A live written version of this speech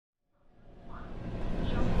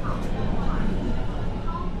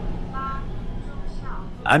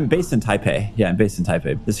I'm based in Taipei. Yeah, I'm based in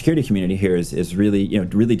Taipei. The security community here is really,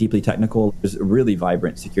 really deeply technical. There's a really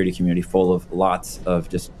vibrant security community full of lots of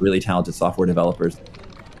just really talented software developers.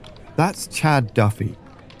 That's Chad Duffy.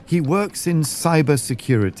 He works in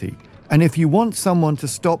cybersecurity. And if you want someone to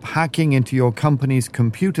stop hacking into your company's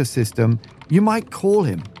computer system, you might call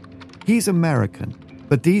him. He's American,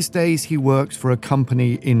 but these days he works for a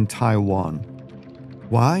company in Taiwan.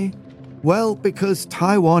 Why? Well, because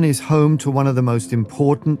Taiwan is home to one of the most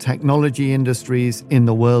important technology industries in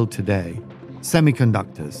the world today,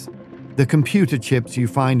 semiconductors. The computer chips you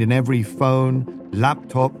find in every phone,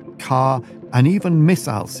 laptop, car, and even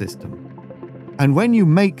missile system. And when you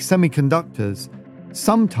make semiconductors,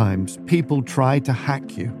 sometimes people try to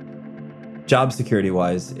hack you. Job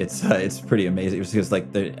security-wise, it's pretty amazing because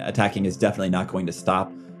the attacking is definitely not going to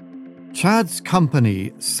stop. Chad's company,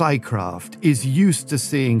 Cycraft, is used to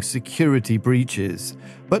seeing security breaches,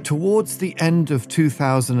 but towards the end of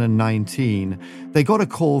 2019, they got a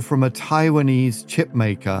call from a Taiwanese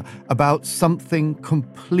chipmaker about something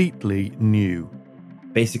completely new.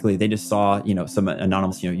 Basically, they just saw, some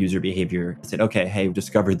anonymous, user behavior. Said, okay, hey, we've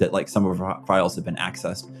discovered that some of our files have been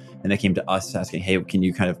accessed. And they came to us asking, hey, can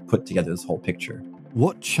you kind of put together this whole picture?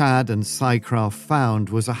 What Chad and Cycraft found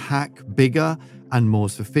was a hack bigger and more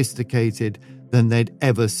sophisticated than they'd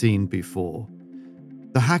ever seen before.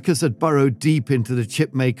 The hackers had burrowed deep into the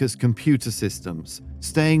chipmakers' computer systems,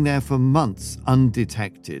 staying there for months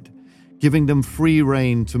undetected, giving them free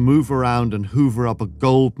rein to move around and hoover up a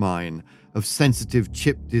gold mine of sensitive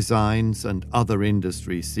chip designs and other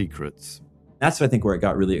industry secrets. That's I think where it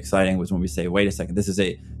got really exciting was when we say, wait a second, this is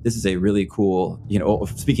a really cool,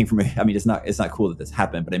 speaking from, it's not cool that this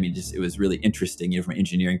happened, but it was really interesting, from an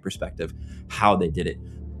engineering perspective, how they did it.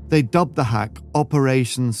 They dubbed the hack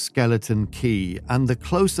Operation Skeleton Key, and the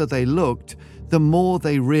closer they looked, the more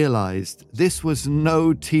they realized this was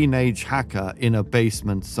no teenage hacker in a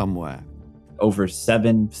basement somewhere. Over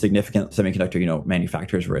 7 significant semiconductor,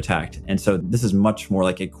 manufacturers were attacked. And so this is much more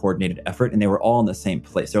like a coordinated effort, and they were all in the same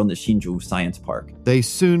place. They're in the Hsinchu Science Park. They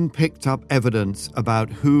soon picked up evidence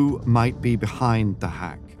about who might be behind the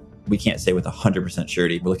hack. We can't say with 100%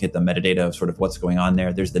 surety. We're looking at the metadata of sort of what's going on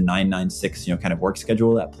there. There's the 996, kind of work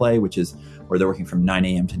schedule at play, which is where they're working from 9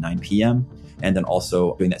 a.m. to 9 p.m. and then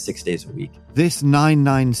also doing that 6 days a week. This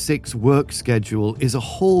 996 work schedule is a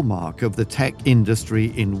hallmark of the tech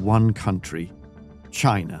industry in one country,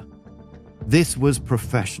 China. This was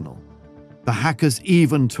professional. The hackers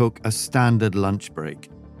even took a standard lunch break.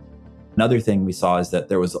 Another thing we saw is that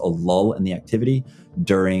there was a lull in the activity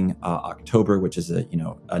during October, which is a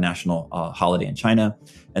national holiday in China.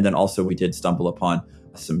 And then also we did stumble upon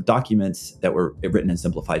some documents that were written in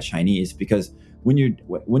simplified Chinese, because when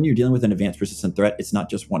you're dealing with an advanced persistent threat, it's not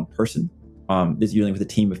just one person. You're dealing with a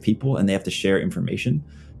team of people, and they have to share information.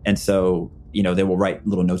 And so, they will write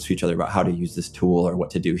little notes to each other about how to use this tool or what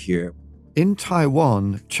to do here. In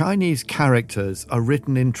Taiwan, Chinese characters are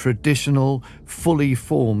written in traditional, fully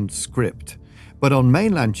formed script. But on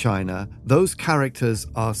mainland China, those characters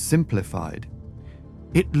are simplified.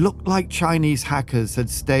 It looked like Chinese hackers had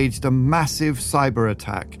staged a massive cyber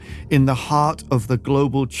attack in the heart of the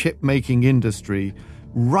global chip-making industry,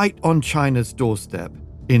 right on China's doorstep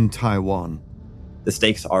in Taiwan. The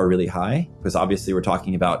stakes are really high because obviously we're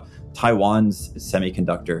talking about Taiwan's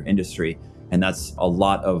semiconductor industry, and that's a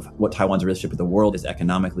lot of what Taiwan's relationship with the world is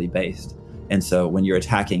economically based. And so when you're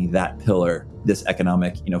attacking that pillar, this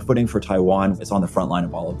economic, footing for Taiwan, it's on the front line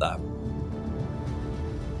of all of that.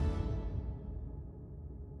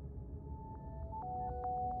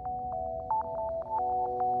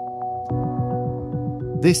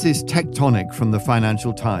 This is Tectonic from the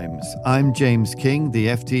Financial Times. I'm James King, the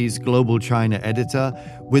FT's Global China editor,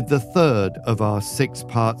 with the third of our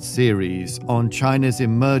 6-part series on China's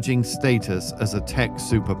emerging status as a tech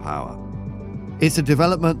superpower. It's a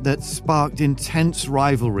development that sparked intense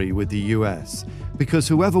rivalry with the US, because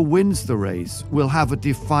whoever wins the race will have a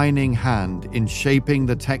defining hand in shaping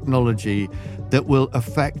the technology that will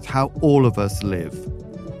affect how all of us live.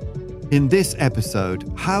 In this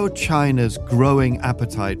episode, how China's growing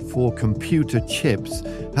appetite for computer chips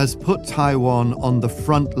has put Taiwan on the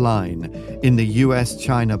front line in the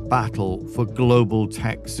US-China battle for global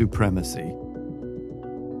tech supremacy.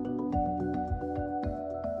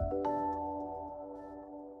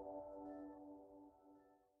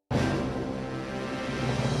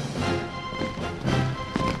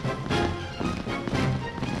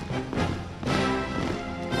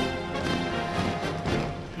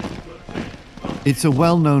 It's a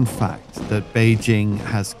well-known fact that Beijing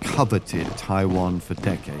has coveted Taiwan for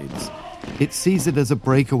decades. It sees it as a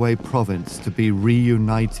breakaway province to be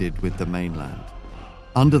reunited with the mainland.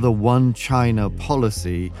 Under the One China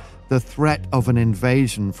policy, the threat of an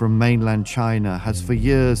invasion from mainland China has for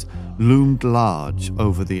years loomed large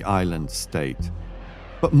over the island state.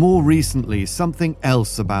 But more recently, something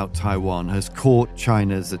else about Taiwan has caught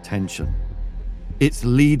China's attention: its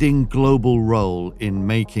leading global role in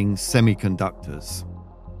making semiconductors.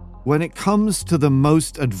 When it comes to the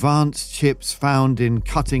most advanced chips found in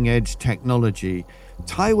cutting-edge technology,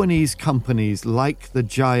 Taiwanese companies like the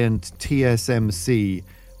giant TSMC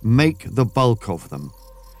make the bulk of them.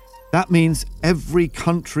 That means every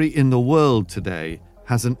country in the world today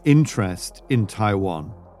has an interest in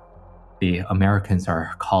Taiwan. The Americans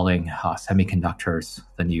are calling semiconductors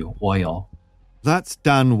the new oil. That's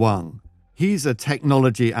Dan Wang. He's a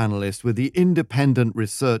technology analyst with the independent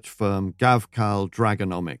research firm Gavekal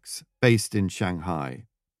Dragonomics, based in Shanghai.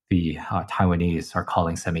 The Taiwanese are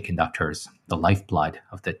calling semiconductors the lifeblood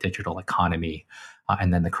of the digital economy,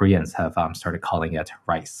 and then the Koreans have started calling it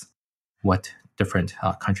rice. What different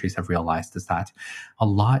countries have realized is that a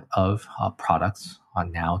lot of products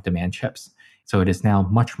now demand chips. So it is now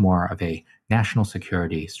much more of a national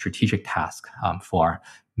security strategic task for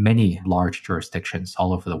many large jurisdictions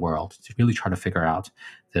all over the world to really try to figure out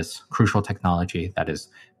this crucial technology that is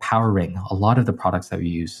powering a lot of the products that we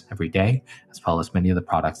use every day, as well as many of the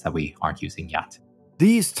products that we aren't using yet.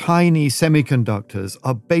 These tiny semiconductors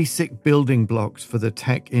are basic building blocks for the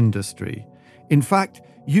tech industry. In fact,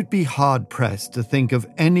 you'd be hard-pressed to think of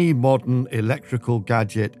any modern electrical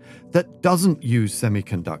gadget that doesn't use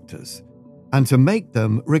semiconductors. And to make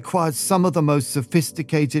them requires some of the most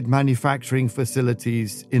sophisticated manufacturing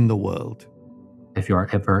facilities in the world. If you're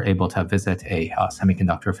ever able to visit a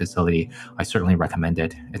semiconductor facility, I certainly recommend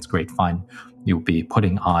it. It's great fun. You'll be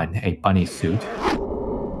putting on a bunny suit.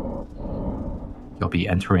 You'll be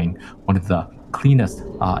entering one of the cleanest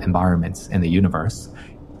environments in the universe,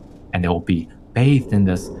 and it will be bathed in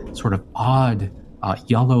this sort of odd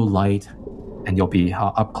yellow light, and you'll be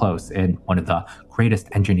up close in one of the greatest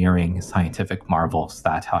engineering scientific marvels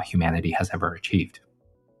that humanity has ever achieved.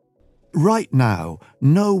 Right now,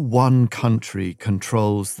 no one country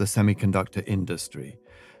controls the semiconductor industry.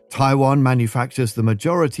 Taiwan manufactures the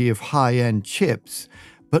majority of high-end chips,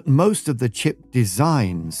 but most of the chip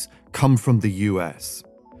designs come from the US.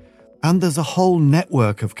 And there's a whole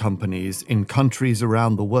network of companies in countries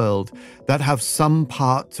around the world that have some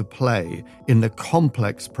part to play in the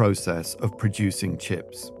complex process of producing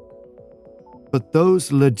chips. But those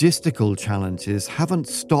logistical challenges haven't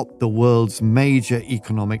stopped the world's major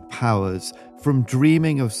economic powers from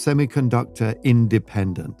dreaming of semiconductor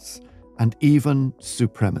independence and even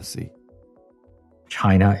supremacy.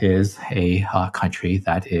 China is a country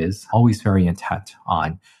that is always very intent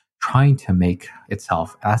on trying to make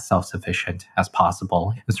itself as self-sufficient as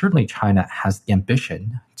possible. And certainly China has the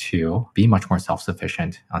ambition to be much more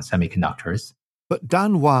self-sufficient on semiconductors. But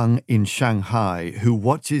Dan Wang in Shanghai, who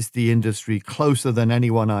watches the industry closer than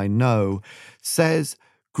anyone I know, says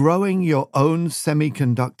growing your own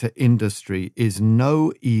semiconductor industry is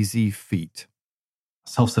no easy feat.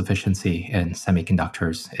 Self-sufficiency in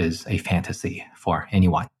semiconductors is a fantasy for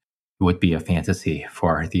anyone. It would be a fantasy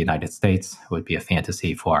for the United States. It would be a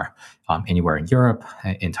fantasy for anywhere in Europe,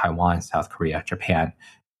 in Taiwan, South Korea, Japan.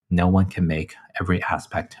 No one can make every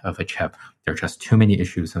aspect of a chip. There are just too many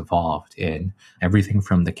issues involved in everything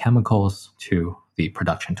from the chemicals to the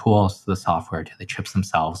production tools, to the software, to the chips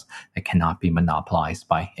themselves that cannot be monopolized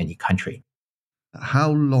by any country. How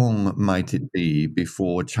long might it be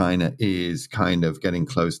before China is kind of getting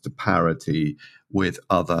close to parity with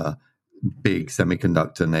other big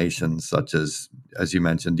semiconductor nations such as you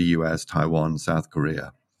mentioned, the US, Taiwan, South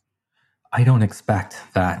Korea? I don't expect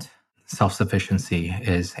that self-sufficiency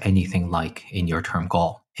is anything like a near-term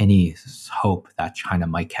goal. Any hope that China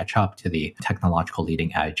might catch up to the technological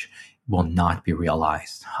leading edge will not be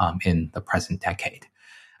realized in the present decade.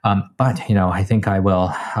 But I think I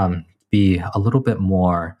will be a little bit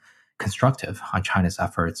more constructive on China's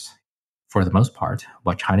efforts. For the most part,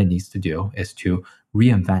 what China needs to do is to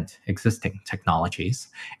reinvent existing technologies.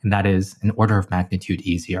 And that is an order of magnitude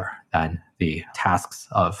easier than the tasks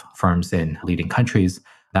of firms in leading countries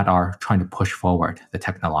that are trying to push forward the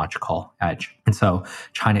technological edge. And so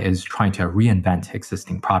China is trying to reinvent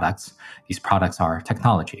existing products. These products are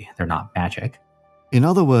technology. They're not magic. In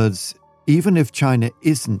other words, even if China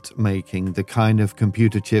isn't making the kind of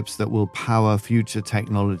computer chips that will power future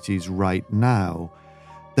technologies right now,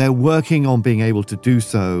 they're working on being able to do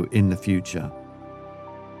so in the future.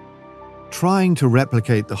 Trying to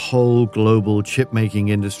replicate the whole global chip-making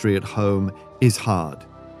industry at home is hard.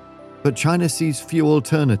 But China sees few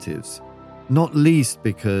alternatives. not least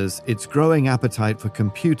because its growing appetite for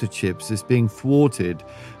computer chips is being thwarted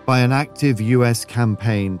by an active US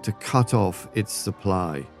campaign to cut off its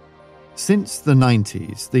supply. Since the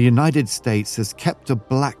 90s, the United States has kept a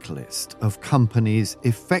blacklist of companies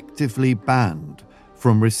effectively banned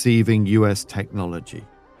from receiving US technology.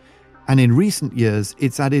 And in recent years,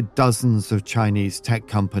 it's added dozens of Chinese tech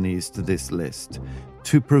companies to this list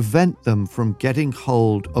to prevent them from getting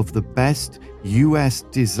hold of the best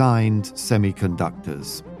US-designed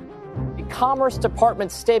semiconductors. The Commerce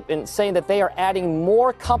Department statement saying that they are adding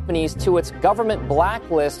more companies to its government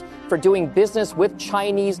blacklist for doing business with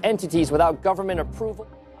Chinese entities without government approval.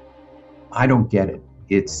 I don't get it.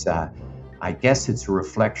 I guess it's a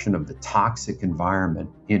reflection of the toxic environment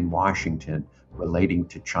in Washington relating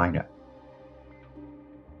to China.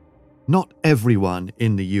 Not everyone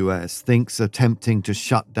in the US thinks attempting to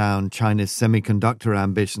shut down China's semiconductor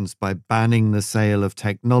ambitions by banning the sale of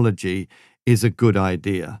technology is a good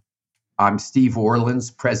idea. I'm Steve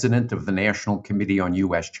Orlins, president of the National Committee on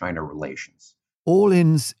U.S.-China Relations.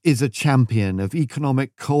 Orlins is a champion of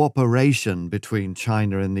economic cooperation between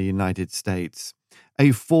China and the United States.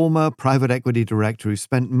 A former private equity director who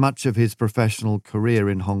spent much of his professional career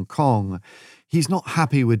in Hong Kong, he's not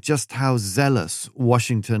happy with just how zealous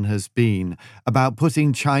Washington has been about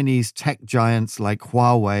putting Chinese tech giants like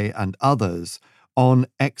Huawei and others on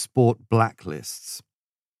export blacklists.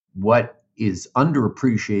 What is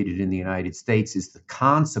underappreciated in the United States is the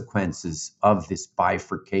consequences of this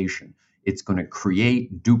bifurcation. It's going to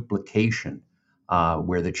create duplication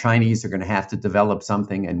where the Chinese are going to have to develop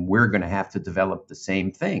something and we're going to have to develop the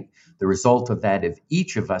same thing. The result of that, if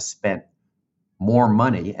each of us spent more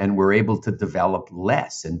money and we're able to develop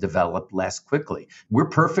less and develop less quickly, we're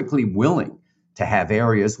perfectly willing to have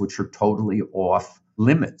areas which are totally off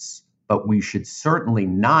limits. But we should certainly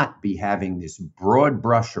not be having this broad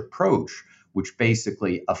brush approach, which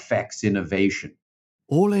basically affects innovation.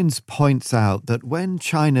 Orlins points out that when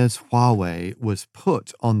China's Huawei was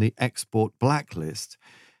put on the export blacklist,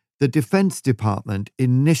 the Defense Department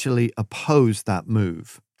initially opposed that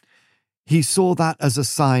move. He saw that as a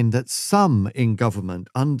sign that some in government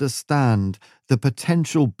understand the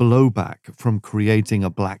potential blowback from creating a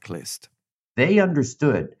blacklist. They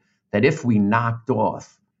understood that if we knocked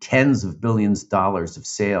off tens of billions of dollars of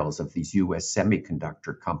sales of these U.S.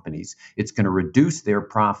 semiconductor companies, it's going to reduce their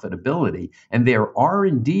profitability, and their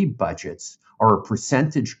R&D budgets are a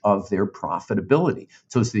percentage of their profitability.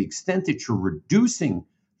 So to the extent that you're reducing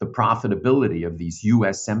the profitability of these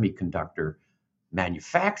U.S. semiconductor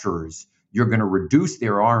manufacturers, you're going to reduce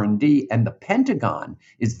their R&D, and the Pentagon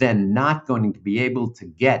is then not going to be able to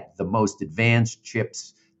get the most advanced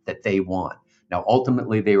chips that they want. Now,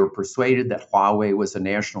 ultimately, they were persuaded that Huawei was a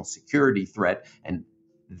national security threat, and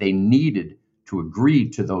they needed to agree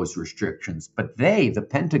to those restrictions. But the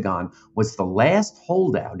Pentagon, was the last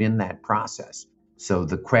holdout in that process. So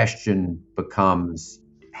the question becomes,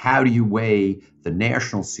 how do you weigh the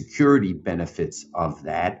national security benefits of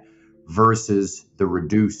that versus the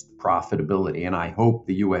reduced profitability? And I hope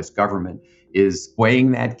the U.S. government is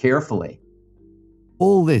weighing that carefully.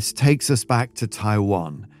 All this takes us back to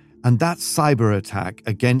Taiwan and that cyber attack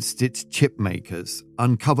against its chip makers,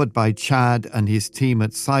 uncovered by Chad and his team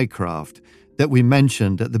at SciCraft, that we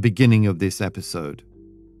mentioned at the beginning of this episode.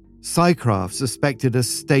 SciCraft suspected a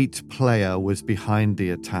state player was behind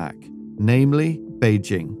the attack, namely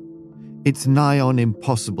Beijing. It's nigh on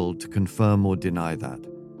impossible to confirm or deny that.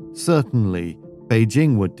 Certainly,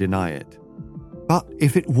 Beijing would deny it. But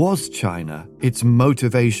if it was China, its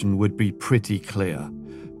motivation would be pretty clear.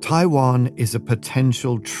 Taiwan is a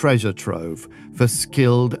potential treasure trove for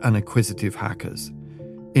skilled and acquisitive hackers.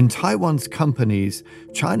 In Taiwan's companies,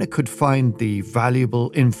 China could find the valuable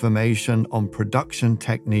information on production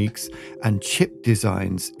techniques and chip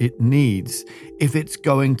designs it needs if it's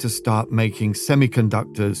going to start making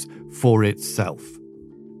semiconductors for itself.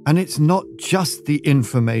 And it's not just the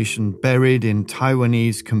information buried in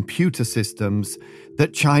Taiwanese computer systems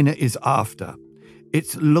that China is after.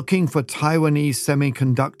 It's looking for Taiwanese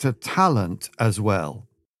semiconductor talent as well.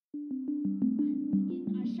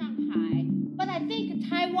 Shanghai, but I think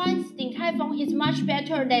Taiwan's Din Tai Fung is much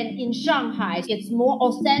better than in Shanghai. It's more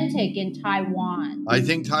authentic in Taiwan. I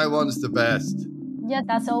think Taiwan's the best. Yeah,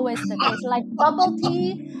 that's always the case. Like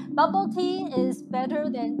bubble tea is better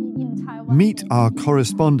than in Taiwan. Meet our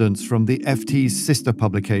correspondents from the FT's sister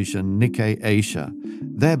publication, Nikkei Asia.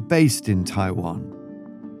 They're based in Taiwan.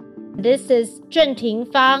 This is Zhen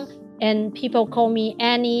Tingfang, and people call me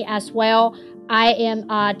Annie as well. I am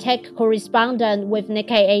a tech correspondent with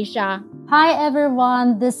Nikkei Asia. Hi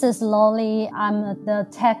everyone, this is Loli. I'm the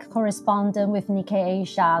tech correspondent with Nikkei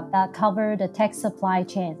Asia that cover the tech supply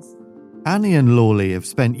chains. Annie and Lawley have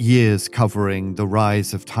spent years covering the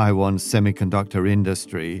rise of Taiwan's semiconductor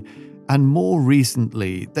industry, and more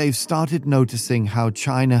recently, they've started noticing how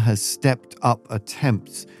China has stepped up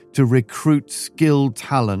attempts to recruit skilled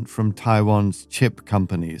talent from Taiwan's chip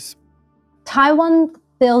companies. Taiwan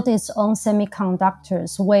built its own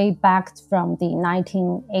semiconductors way back from the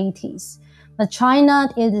 1980s. But China,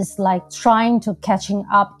 it is like trying to catching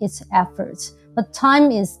up its efforts. But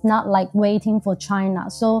time is not like waiting for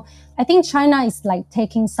China. So I think China is like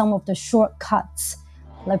taking some of the shortcuts,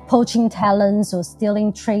 like poaching talents or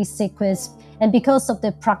stealing trade secrets. And because of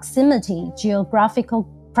the proximity, geographical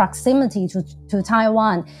proximity to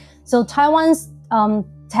Taiwan. So Taiwan's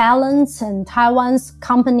talents and Taiwan's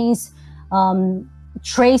companies'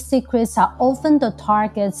 trade secrets are often the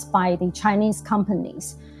targets by the Chinese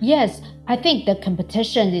companies. Yes, I think the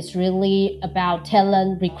competition is really about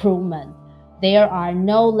talent recruitment. There are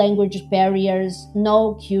no language barriers,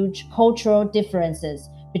 no huge cultural differences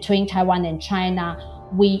between Taiwan and China.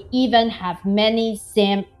 We even have many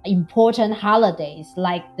same important holidays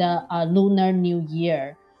like the Lunar New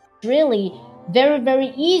Year. Really very,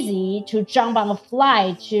 very easy to jump on a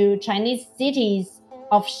flight to Chinese cities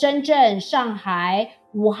of Shenzhen, Shanghai,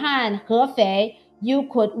 Wuhan, Hefei. You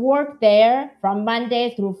could work there from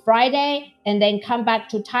Monday through Friday and then come back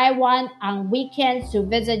to Taiwan on weekends to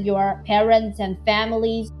visit your parents and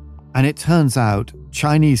families. And it turns out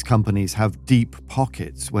Chinese companies have deep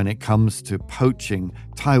pockets when it comes to poaching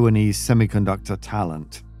Taiwanese semiconductor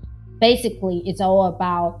talent. Basically, it's all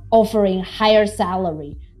about offering higher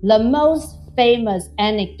salary. The most famous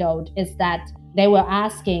anecdote is that they were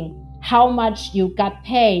asking how much you got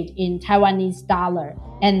paid in Taiwanese dollar,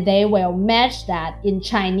 and they will match that in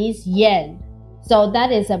Chinese yen. So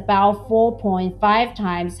that is about 4.5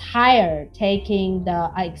 times higher, taking the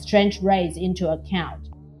exchange rates into account.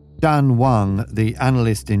 Dan Wang, the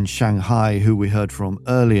analyst in Shanghai who we heard from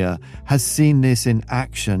earlier, has seen this in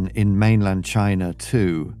action in mainland China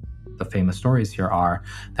too. The famous stories here are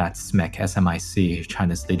that SMIC,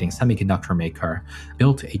 China's leading semiconductor maker,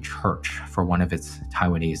 built a church for one of its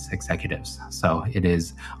Taiwanese executives. So it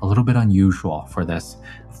is a little bit unusual for this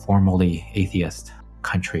formally atheist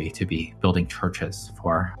country to be building churches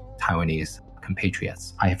for Taiwanese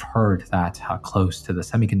compatriots. I have heard that close to the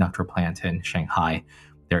semiconductor plant in Shanghai,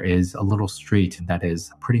 there is a little street that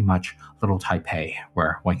is pretty much Little Taipei,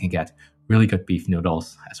 where one can get really good beef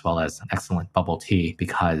noodles, as well as excellent bubble tea,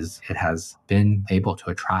 because it has been able to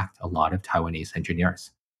attract a lot of Taiwanese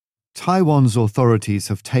engineers. Taiwan's authorities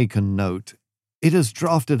have taken note. It has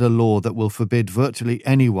drafted a law that will forbid virtually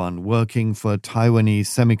anyone working for Taiwanese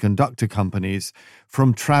semiconductor companies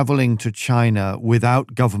from traveling to China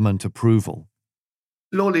without government approval.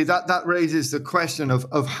 Lawley, that raises the question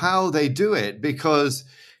of how they do it, because,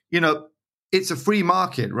 it's a free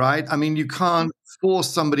market, right? I mean, you can't force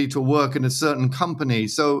somebody to work in a certain company.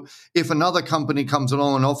 So if another company comes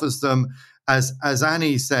along and offers them, as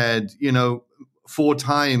Annie said, 4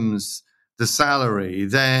 times the salary,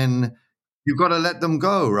 then you've got to let them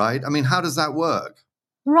go, right? I mean, how does that work?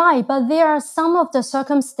 Right, but there are some of the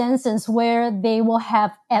circumstances where they will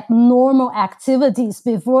have abnormal activities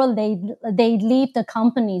before they leave the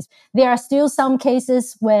companies. There are still some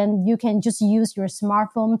cases when you can just use your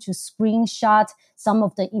smartphone to screenshot some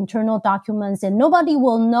of the internal documents, and nobody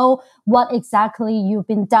will know what exactly you've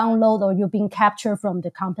been downloaded or you've been captured from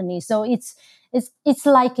the company. So it's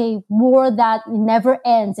like a war that never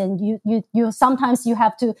ends, and you sometimes you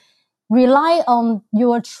have to rely on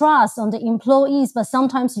your trust on the employees, but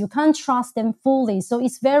sometimes you can't trust them fully. So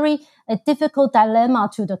it's a difficult dilemma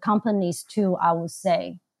to the companies too, I would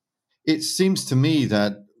say. It seems to me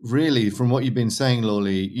that really, from what you've been saying,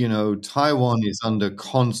 Lawley, Taiwan is under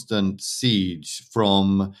constant siege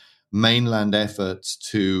from mainland efforts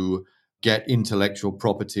to get intellectual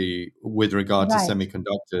property with regard to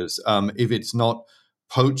semiconductors. If it's not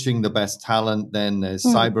poaching the best talent, then there's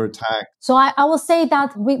cyber attack. So I will say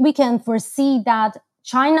that we can foresee that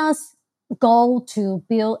China's goal to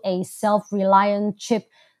build a self-reliant chip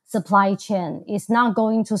supply chain is not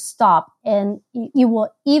going to stop, and it will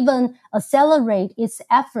even accelerate its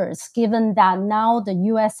efforts, given that now the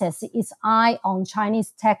U.S. has its eye on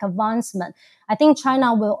Chinese tech advancement. I think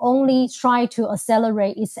China will only try to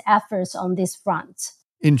accelerate its efforts on this front.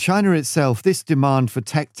 In China itself, this demand for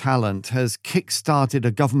tech talent has kick-started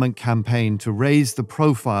a government campaign to raise the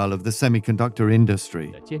profile of the semiconductor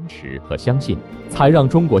industry.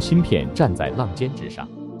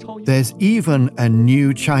 There's even a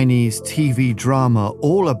new Chinese TV drama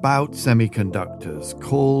all about semiconductors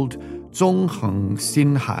called Zhongheng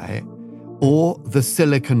Xinhai, or the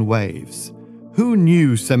Silicon Waves. Who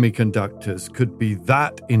knew semiconductors could be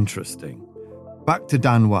that interesting? Back to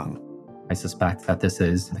Dan Wang. I suspect that this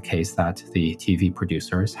is the case that the TV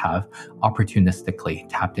producers have opportunistically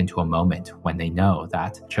tapped into a moment when they know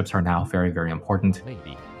that chips are now very, very important.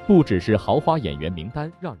 One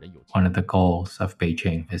of the goals of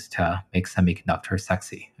Beijing is to make semiconductors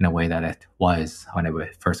sexy in a way that it was when it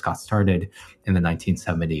first got started in the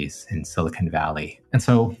 1970s in Silicon Valley. And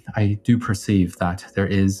so I do perceive that there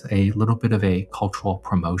is a little bit of a cultural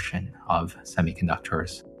promotion of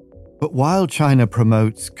semiconductors. But while China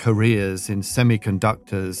promotes careers in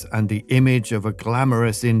semiconductors and the image of a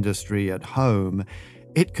glamorous industry at home,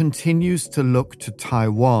 it continues to look to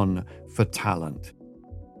Taiwan for talent.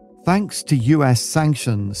 Thanks to US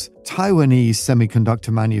sanctions, Taiwanese semiconductor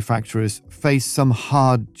manufacturers face some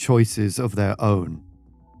hard choices of their own.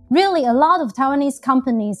 Really, a lot of Taiwanese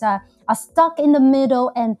companies are stuck in the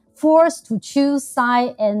middle and forced to choose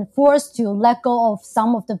side and forced to let go of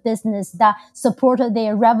some of the business that supported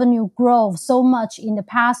their revenue growth so much in the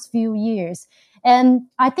past few years. And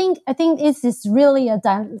I think this is really a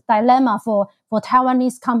dilemma for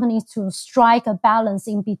Taiwanese companies to strike a balance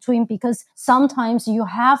in between, because sometimes you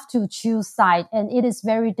have to choose side and it is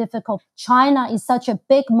very difficult. China is such a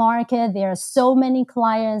big market. There are so many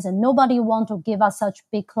clients and nobody wants to give us such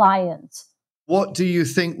big clients. What do you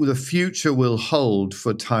think the future will hold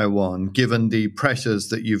for Taiwan, given the pressures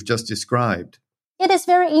that you've just described? It is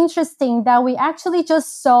very interesting that we actually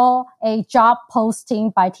just saw a job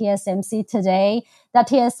posting by TSMC today, that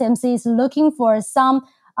TSMC is looking for some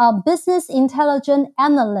business intelligence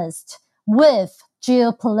analyst with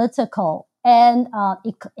geopolitical and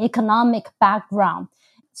economic background.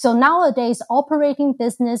 So nowadays, operating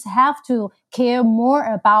business have to care more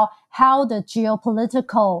about how the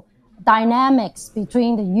geopolitical dynamics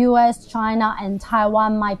between the US, China, and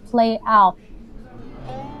Taiwan might play out.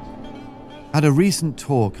 At a recent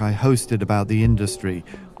talk I hosted about the industry,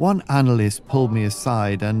 one analyst pulled me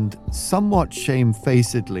aside and, somewhat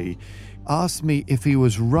shamefacedly, asked me if he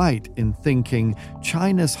was right in thinking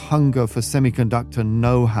China's hunger for semiconductor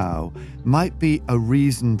know-how might be a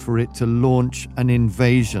reason for it to launch an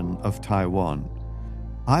invasion of Taiwan.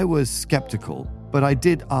 I was skeptical, but I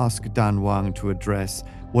did ask Dan Wang to address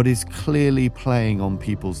what is clearly playing on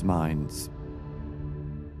people's minds.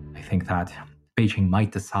 I think that Beijing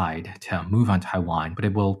might decide to move on Taiwan, but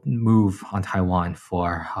it will move on Taiwan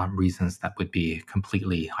for reasons that would be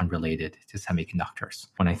completely unrelated to semiconductors.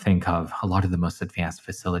 When I think of a lot of the most advanced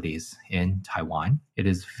facilities in Taiwan, it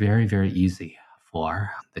is very, very easy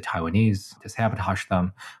for the Taiwanese to sabotage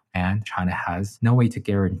them, and China has no way to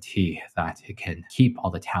guarantee that it can keep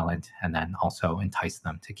all the talent and then also entice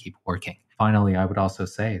them to keep working. Finally, I would also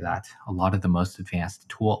say that a lot of the most advanced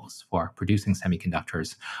tools for producing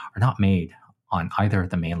semiconductors are not made on either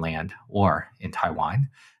the mainland or in Taiwan.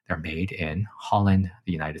 They're made in Holland,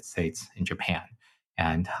 the United States, and Japan.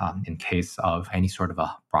 And in case of any sort of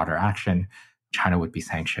a broader action, China would be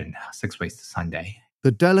sanctioned 6 ways to Sunday.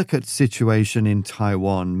 The delicate situation in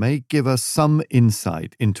Taiwan may give us some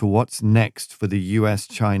insight into what's next for the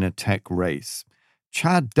US-China tech race.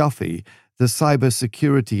 Chad Duffy, the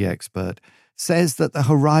cybersecurity expert, says that the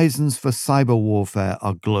horizons for cyber warfare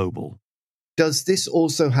are global. Does this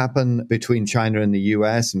also happen between China and the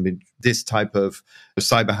US and this type of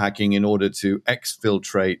cyber hacking in order to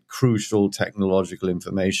exfiltrate crucial technological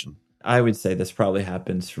information? I would say this probably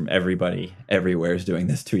happens from everybody. Everywhere is doing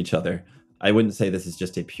this to each other. I wouldn't say this is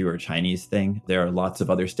just a pure Chinese thing. There are lots of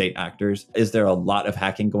other state actors. Is there a lot of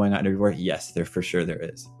hacking going on everywhere? Yes, for sure there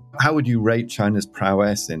is. How would you rate China's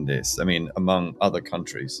prowess in this? I mean, among other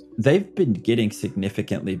countries? They've been getting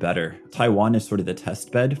significantly better. Taiwan is sort of the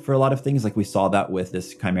test bed for a lot of things. Like we saw that with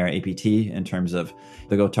this Chimera APT in terms of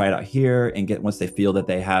they'll go try it out here and once they feel that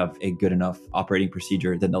they have a good enough operating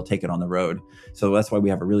procedure, then they'll take it on the road. So that's why we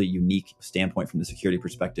have a really unique standpoint from the security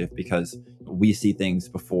perspective, because we see things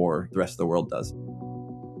before the rest of the world does.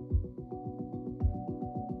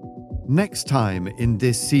 Next time in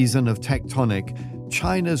this season of Tectonic,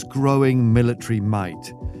 China's growing military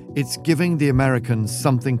might. It's giving the Americans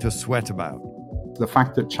something to sweat about. The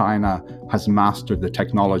fact that China has mastered the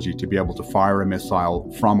technology to be able to fire a missile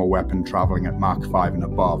from a weapon traveling at Mach 5 and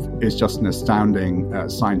above is just an astounding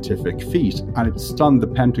scientific feat. And it stunned the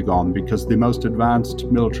Pentagon because the most advanced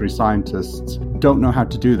military scientists don't know how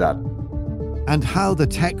to do that. And how the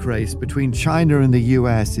tech race between China and the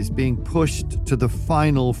US is being pushed to the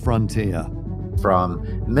final frontier.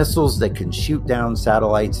 from missiles that can shoot down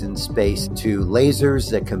satellites in space to lasers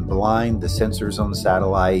that can blind the sensors on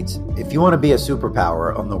satellites. If you want to be a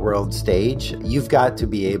superpower on the world stage, you've got to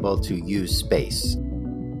be able to use space.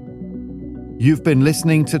 You've been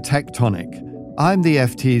listening to Tectonic. I'm the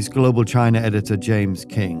FT's Global China editor, James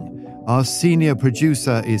King. Our senior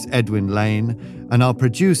producer is Edwin Lane, and our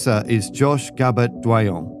producer is Josh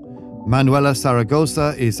Gabert-Doyon. Manuela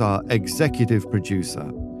Zaragoza is our executive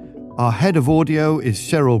producer. Our head of audio is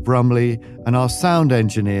Cheryl Brumley, and our sound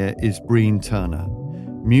engineer is Breen Turner.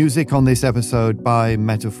 Music on this episode by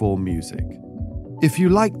Metaphor Music. If you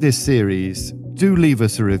like this series, do leave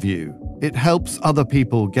us a review. It helps other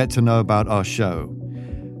people get to know about our show.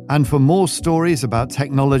 And for more stories about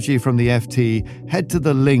technology from the FT, head to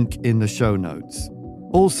the link in the show notes.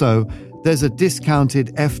 Also, there's a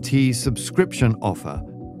discounted FT subscription offer.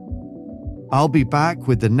 I'll be back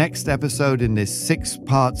with the next episode in this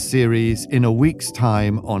 6-part series in a week's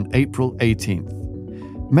time on April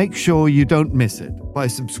 18th. Make sure you don't miss it by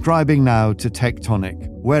subscribing now to Tectonic,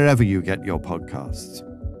 wherever you get your podcasts.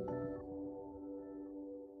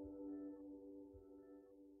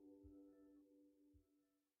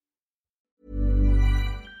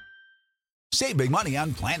 Save big money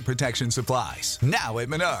on plant protection supplies, now at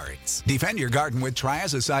Menards. Defend your garden with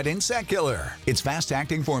Triazicide Insect Killer. Its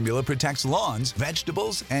fast-acting formula protects lawns,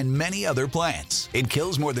 vegetables, and many other plants. It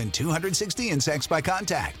kills more than 260 insects by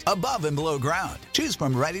contact, above and below ground. Choose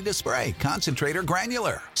from ready to spray, concentrate, or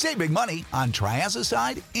granular. Save big money on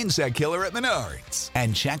Triazicide Insect Killer at Menards.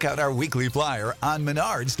 And check out our weekly flyer on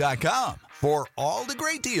Menards.com for all the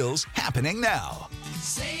great deals happening now.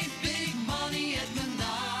 Save